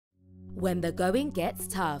When the going gets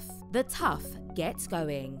tough, the tough gets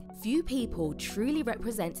going. Few people truly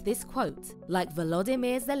represent this quote like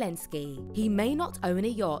Volodymyr Zelenskyy. He may not own a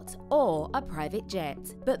yacht or a private jet,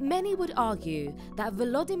 but many would argue that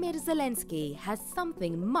Volodymyr Zelenskyy has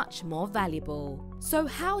something much more valuable. So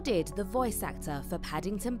how did the voice actor for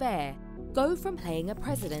Paddington Bear go from playing a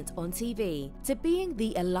president on TV to being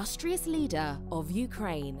the illustrious leader of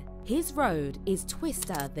Ukraine? His road is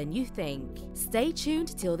twister than you think. Stay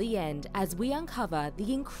tuned till the end as we uncover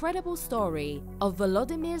the incredible story of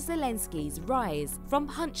Volodymyr Zelenskyy's rise from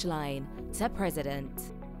punchline to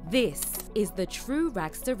president. This is the true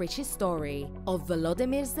rags to riches story of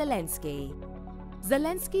Volodymyr Zelenskyy.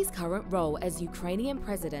 Zelensky's current role as Ukrainian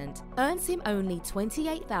president earns him only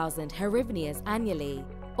 28,000 hryvnias annually,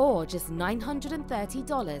 or just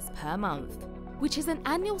 $930 per month, which is an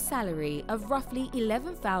annual salary of roughly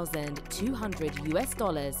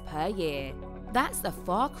 $11,200 per year. That's a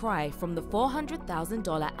far cry from the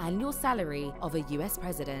 $400,000 annual salary of a US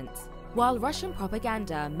president. While Russian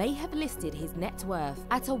propaganda may have listed his net worth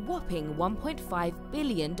at a whopping $1.5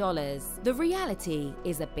 billion, the reality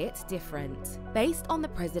is a bit different. Based on the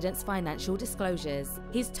president's financial disclosures,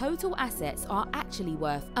 his total assets are actually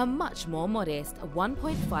worth a much more modest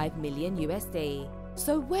 1.5 million USD.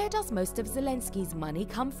 So where does most of Zelenskyy's money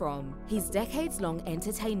come from? His decades-long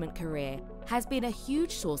entertainment career has been a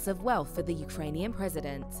huge source of wealth for the Ukrainian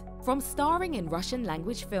president. From starring in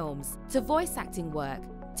Russian-language films to voice acting work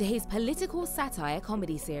to his political satire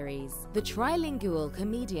comedy series, the trilingual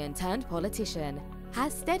comedian turned politician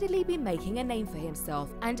has steadily been making a name for himself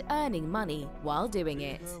and earning money while doing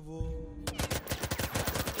it.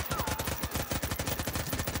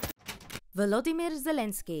 Volodymyr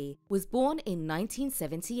Zelenskyy was born in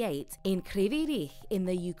 1978 in Kryvyi Rih in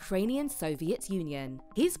the Ukrainian Soviet Union.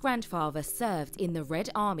 His grandfather served in the Red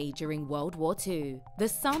Army during World War II. The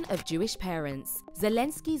son of Jewish parents,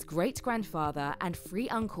 Zelenskyy's great-grandfather and 3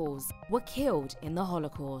 uncles were killed in the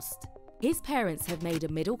Holocaust. His parents have made a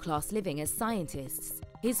middle-class living as scientists.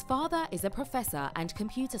 His father is a professor and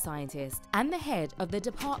computer scientist and the head of the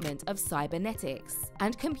Department of Cybernetics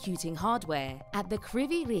and Computing Hardware at the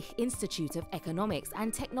Kryvyi Rih Institute of Economics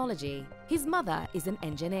and Technology. His mother is an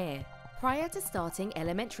engineer. Prior to starting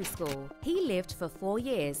elementary school, he lived for 4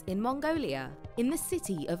 years in Mongolia, in the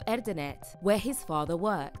city of Erdenet, where his father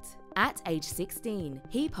worked. At age 16,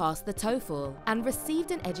 he passed the TOEFL and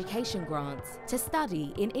received an education grant to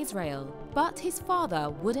study in Israel, but his father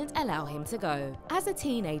wouldn't allow him to go. As a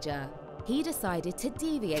teenager, he decided to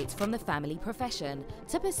deviate from the family profession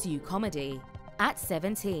to pursue comedy. At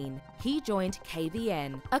 17, he joined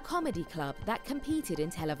KVN, a comedy club that competed in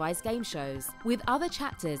televised game shows with other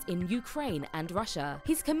chapters in Ukraine and Russia.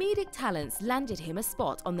 His comedic talents landed him a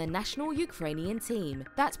spot on the national Ukrainian team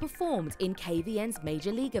that performed in KVN's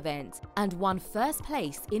Major League event and won first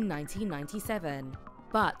place in 1997.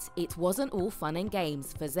 But it wasn't all fun and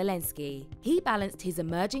games for Zelenskyy. He balanced his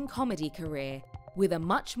emerging comedy career with a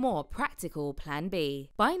much more practical plan B.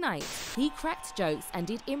 By night, he cracked jokes and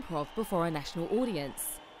did improv before a national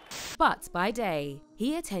audience. But by day,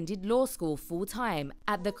 he attended law school full-time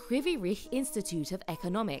at the Kryvyi Rih Institute of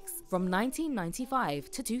Economics from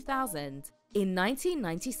 1995 to 2000. In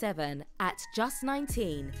 1997, at just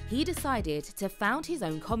 19, he decided to found his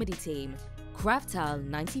own comedy team, Kravtal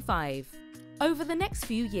 95. Over the next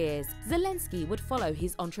few years, Zelenskyy would follow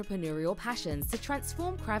his entrepreneurial passions to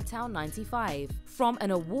transform Kravtal 95 from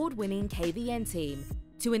an award-winning KVN team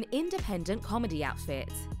to an independent comedy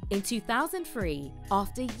outfit. In 2003,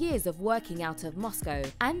 after years of working out of Moscow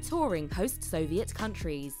and touring post-Soviet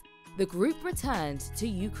countries, the group returned to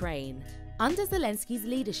Ukraine. Under Zelenskyy's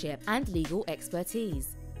leadership and legal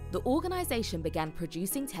expertise, the organization began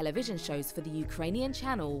producing television shows for the Ukrainian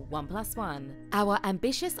channel 1+1. Our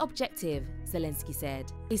ambitious objective, Zelenskyy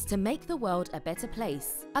said, is to make the world a better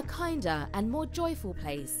place, a kinder and more joyful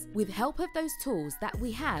place, with help of those tools that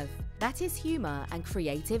we have, that is humor and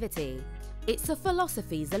creativity. It's a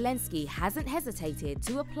philosophy Zelenskyy hasn't hesitated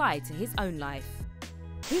to apply to his own life.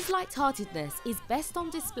 His lightheartedness is best on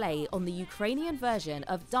display on the Ukrainian version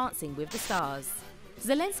of Dancing with the Stars.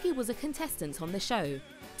 Zelenskyy was a contestant on the show,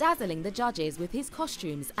 dazzling the judges with his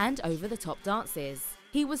costumes and over-the-top dances.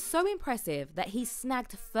 He was so impressive that he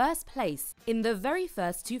snagged first place in the very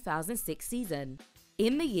first 2006 season.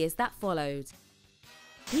 In the years that followed,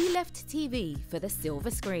 he left TV for the silver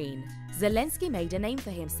screen. Zelenskyy made a name for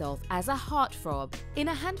himself as a heartthrob in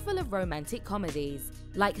a handful of romantic comedies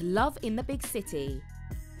like Love in the Big City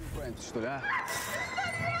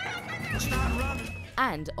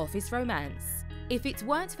and Office Romance. If it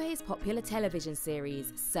weren't for his popular television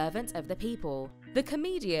series, Servant of the People, The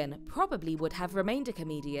comedian probably would have remained a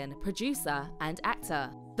comedian, producer, and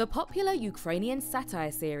actor. The popular Ukrainian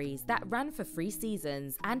satire series that ran for 3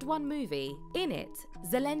 seasons and 1 movie, in it,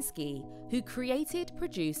 Zelenskyy, who created,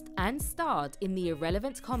 produced, and starred in the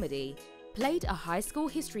irrelevant comedy, played a high school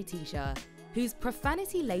history teacher whose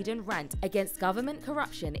profanity-laden rant against government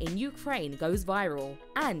corruption in Ukraine goes viral,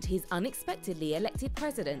 and his unexpectedly elected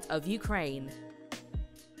president of Ukraine.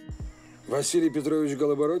 Василий Петрович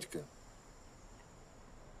Голобородько?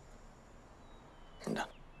 Да.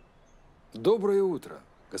 Доброе утро,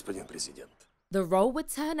 господин президент. The role would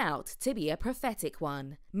turn out to be a prophetic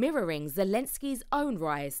one, mirroring Zelenskyy's own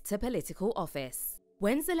rise to political office.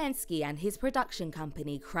 When Zelenskyy and his production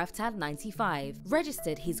company propelled 95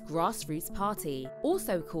 registered his grassroots party,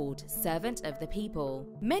 also called Servant of the People,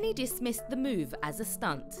 many dismissed the move as a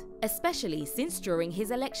stunt, especially since during his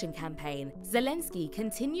election campaign, Zelenskyy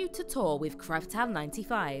continued to tour with propelled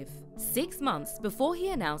 95. 6 months before he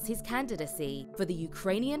announced his candidacy for the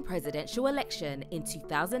Ukrainian presidential election in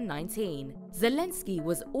 2019, Zelenskyy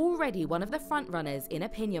was already one of the frontrunners in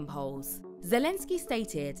opinion polls. Zelenskyy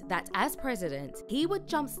stated that as president, he would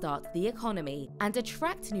jumpstart the economy and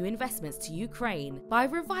attract new investments to Ukraine by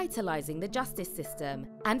revitalizing the justice system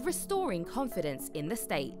and restoring confidence in the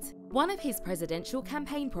state. One of his presidential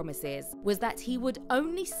campaign promises was that he would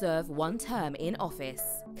only serve 1 term in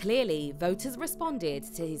office. Clearly, voters responded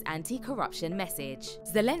to his anti-corruption message.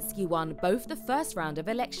 Zelenskyy won both the first round of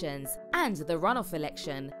elections and the runoff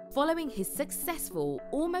election, following his successful,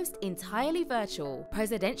 almost entirely virtual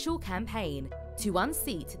presidential campaign to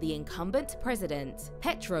unseat the incumbent president,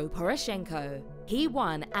 Petro Poroshenko. He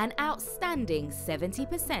won an outstanding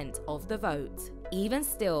 70% of the vote. Even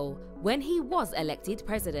still, when he was elected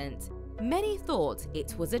president, many thought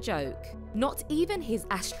it was a joke. Not even his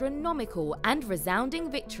astronomical and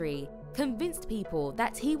resounding victory convinced people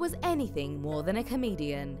that he was anything more than a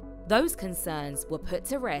comedian. Those concerns were put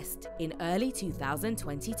to rest in early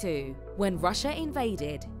 2022, when Russia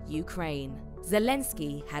invaded Ukraine.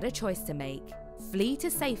 Zelenskyy had a choice to make: flee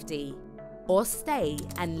to safety or stay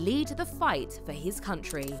and lead the fight for his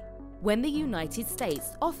country. When the United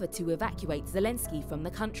States offered to evacuate Zelenskyy from the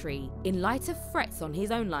country in light of threats on his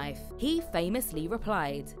own life, he famously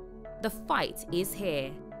replied, "The fight is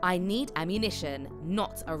here. I need ammunition,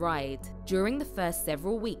 not a ride." During the first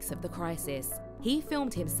several weeks of the crisis, he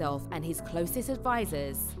filmed himself and his closest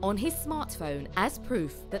advisors on his smartphone as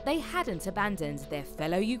proof that they hadn't abandoned their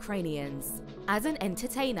fellow Ukrainians. As an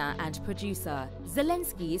entertainer and producer,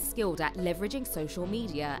 Zelenskyy is skilled at leveraging social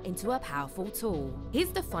media into a powerful tool. His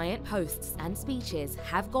defiant posts and speeches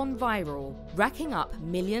have gone viral, racking up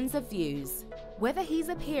millions of views. Whether he's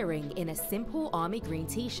appearing in a simple army green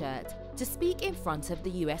t-shirt to speak in front of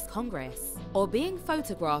the US Congress, or being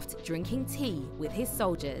photographed drinking tea with his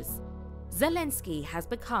soldiers, Zelenskyy has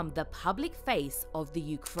become the public face of the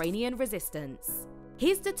Ukrainian resistance.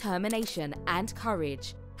 His determination and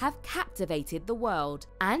courage have captivated the world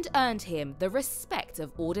and earned him the respect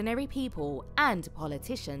of ordinary people and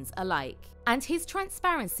politicians alike. And his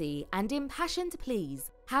transparency and impassioned pleas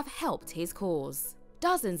have helped his cause.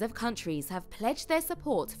 Dozens of countries have pledged their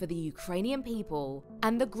support for the Ukrainian people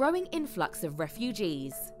and the growing influx of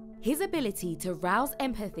refugees. His ability to rouse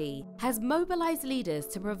empathy has mobilized leaders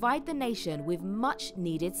to provide the nation with much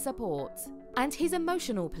needed support. And his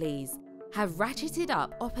emotional pleas have ratcheted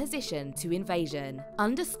up opposition to invasion,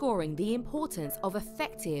 underscoring the importance of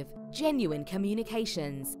effective, genuine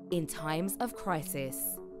communications in times of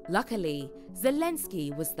crisis. Luckily,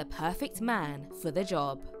 Zelenskyy was the perfect man for the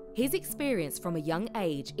job. His experience from a young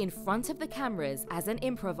age in front of the cameras as an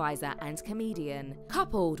improviser and comedian,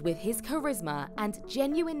 coupled with his charisma and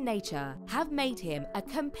genuine nature, have made him a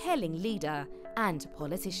compelling leader and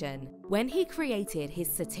politician. When he created his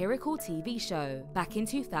satirical TV show back in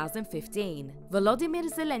 2015, Volodymyr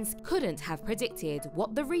Zelenskyy couldn't have predicted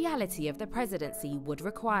what the reality of the presidency would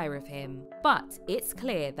require of him. But it's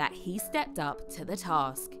clear that he stepped up to the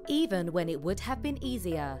task, even when it would have been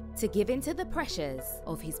easier to give in to the pressures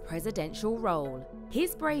of his presidential role.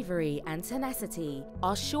 His bravery and tenacity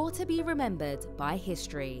are sure to be remembered by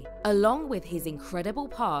history, along with his incredible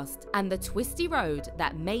past and the twisty road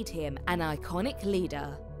that made him an iconic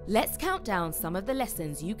leader. Let's count down some of the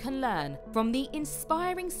lessons you can learn from the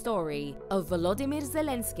inspiring story of Volodymyr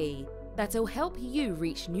Zelenskyy that'll help you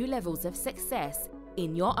reach new levels of success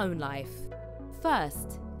in your own life.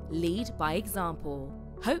 First, lead by example.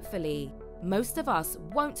 Hopefully, most of us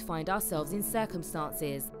won't find ourselves in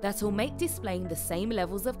circumstances that'll make displaying the same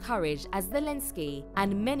levels of courage as Zelenskyy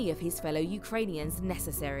and many of his fellow Ukrainians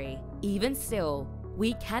necessary. Even still,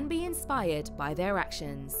 we can be inspired by their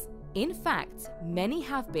actions. In fact, many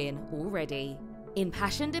have been already.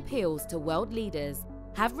 impassioned appeals to world leaders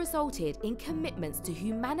have resulted in commitments to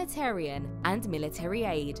humanitarian and military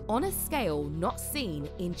aid on a scale not seen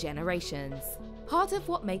in generations. Part of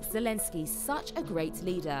what makes Zelenskyy such a great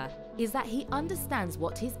leader is that he understands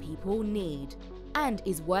what his people need and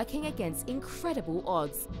is working against incredible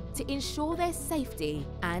odds to ensure their safety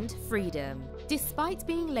and freedom. Despite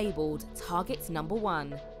being labelled target number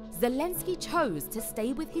one, Zelenskyy chose to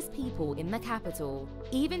stay with his people in the capital,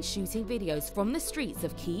 even shooting videos from the streets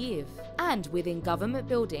of Kyiv and within government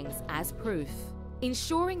buildings as proof,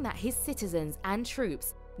 ensuring that his citizens and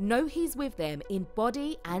troops know he's with them in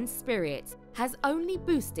body and spirit has only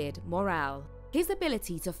boosted morale. His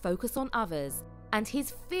ability to focus on others and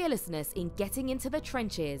his fearlessness in getting into the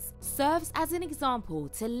trenches serves as an example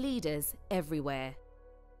to leaders everywhere.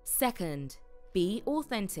 Second, be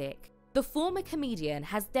authentic. The former comedian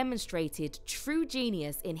has demonstrated true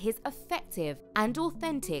genius in his effective and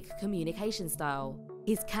authentic communication style.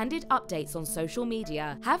 His candid updates on social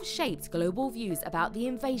media have shaped global views about the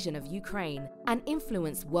invasion of Ukraine and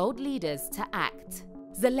influenced world leaders to act.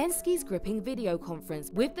 Zelenskyy's gripping video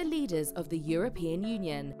conference with the leaders of the European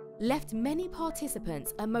Union left many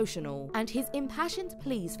participants emotional, and his impassioned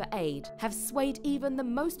pleas for aid have swayed even the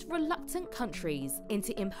most reluctant countries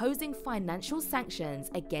into imposing financial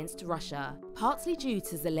sanctions against Russia. Partly due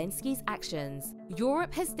to Zelenskyy's actions,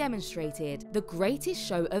 Europe has demonstrated the greatest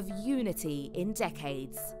show of unity in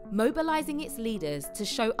decades, mobilizing its leaders to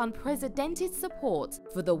show unprecedented support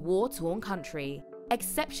for the war-torn country.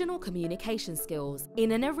 Exceptional communication skills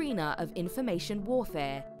in an arena of information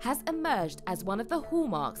warfare has emerged as one of the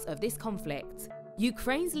hallmarks of this conflict.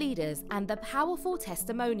 Ukraine's leaders and the powerful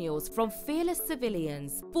testimonials from fearless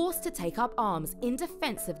civilians forced to take up arms in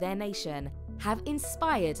defense of their nation have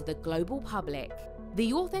inspired the global public.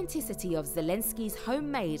 The authenticity of Zelenskyy's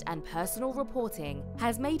homemade and personal reporting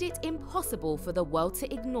has made it impossible for the world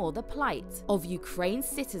to ignore the plight of Ukraine's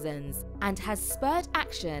citizens and has spurred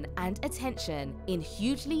action and attention in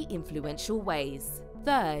hugely influential ways.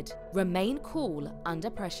 Third, remain cool under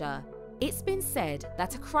pressure. It's been said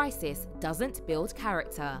that a crisis doesn't build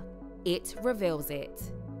character, it reveals it.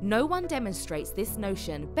 No one demonstrates this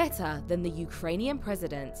notion better than the Ukrainian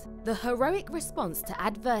president. The heroic response to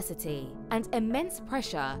adversity and immense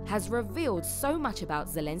pressure has revealed so much about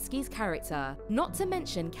Zelenskyy's character, not to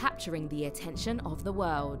mention capturing the attention of the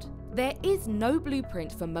world. There is no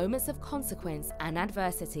blueprint for moments of consequence and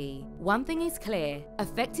adversity. One thing is clear: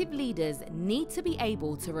 effective leaders need to be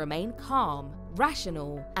able to remain calm,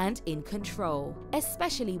 rational, and in control,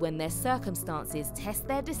 especially when their circumstances test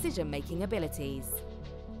their decision-making abilities.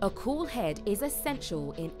 A cool head is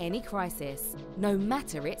essential in any crisis, no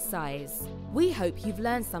matter its size. We hope you've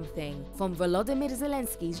learned something from Volodymyr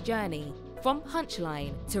Zelenskyy's journey from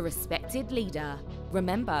punchline to respected leader.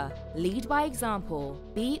 Remember, lead by example,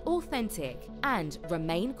 be authentic, and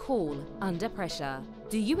remain cool under pressure.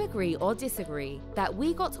 Do you agree or disagree that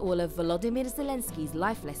we got all of Volodymyr Zelenskyy's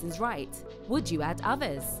life lessons right? Would you add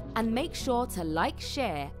others? And make sure to like,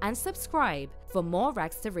 share, and subscribe for more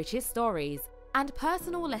rags to riches stories and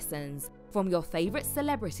personal lessons from your favorite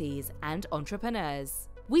celebrities and entrepreneurs.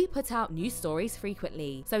 We put out new stories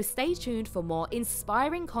frequently, so stay tuned for more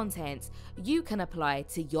inspiring content you can apply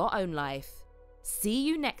to your own life. See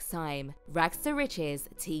you next time, Rags to Riches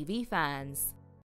TV fans.